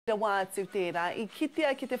Te wātu tērā, I kitea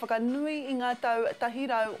ki te whakanui I ngā tau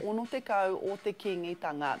tahirau ono te kau o te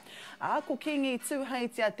Kiingitanga. Ko Kiingi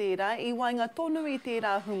Tuheitia tērā, I wainga tonu I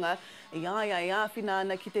tērā hunga, I ai āwhina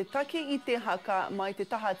ana ki te taki I te haka mai te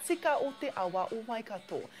taha tika o te awa o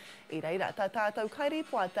Waikato. I reira, tā tātou kairi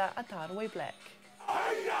puata a Tāroe Black.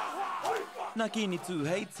 Nā Kiingi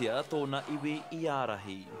Tuheitia tōna iwi I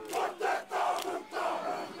ārahi.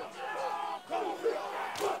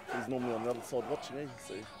 He's normally on the other side watching,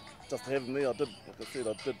 so just to have him there, like I said,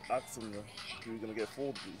 I did ask him if we were going to go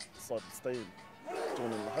forward, but he decided to stay and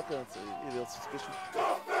join in the haka, so yeah, that was special.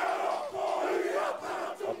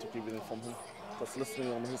 I took everything from him, just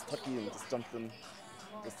listening on his taki and just jumped in,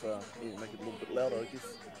 just make it a little bit louder, I guess.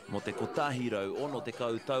 Mo te kotahirau ono te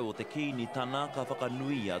kautau o te Kiingitanga ka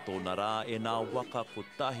whakanuia tōna rā e nā waka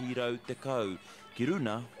kotahirau te kau ki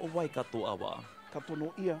runa o Waikato awa. Ka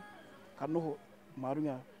tono ia, ka noho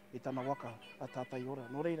marunga I tana waka a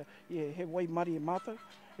Tataiora. Nō reira, he wai mari e mātou,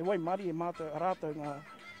 a rātou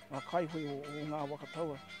ngā kaihoi o ngā waka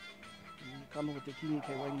taua. Ka noho te kingi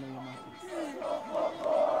kei wai nui a mātou.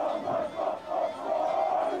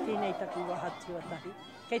 Tēnei taku waha tuatahi.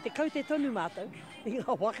 Kei te kau te tonu mātou, I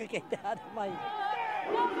ngā waka kei te hara mai.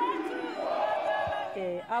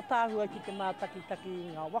 E ātāhua ki te mātaki-taki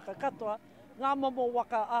I ngā waka katoa, ngā momo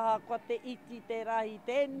waka aha kua te iti, te rahi,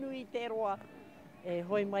 te nui, te roa. E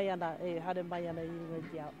hoi mai ana, e hara mai ana I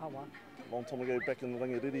runga ki awa. Long time ago back in the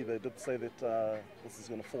Rangiriri, they did say that this is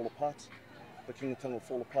going to fall apart. The Kiingtanga will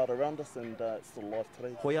fall apart around us and it's still alive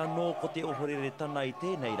today. Hoi anō ko te ohorere tana I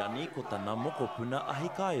tēnei rani ko tana mokopuna ahi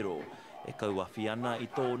kairo. E kauawhi ana I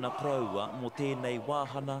tōna kraua mo tēnei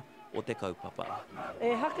wāhana o te kaupapa.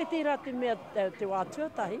 E hake tērā te mea te wā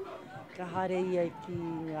tuatahi, ka hare ia ki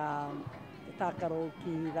ngā tākaro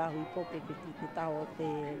ki rāhui poke ki te tao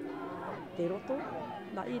te roto.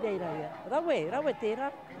 Nā I reira ia. Rawe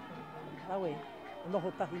tērā. Rawe.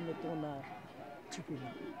 Noho tahi me tōna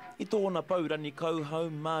tupuna. I tōna paurani kauhau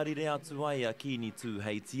mārire atu ai a Kiingi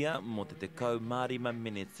Tuheitia mo te kau mārima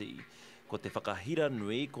meneti. Ko te whakahira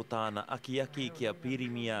nui ko tāna aki kia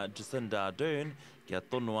pirimia Jacinda Ardern, kia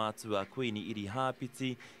tono atu a Queenie Iri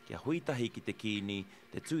Hāpiti, kia huitahi ki te kini,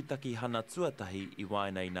 te tūtaki hana tuatahi I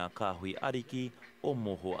wainei nā kāhui ariki o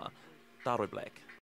Mohua. Tāroe Black.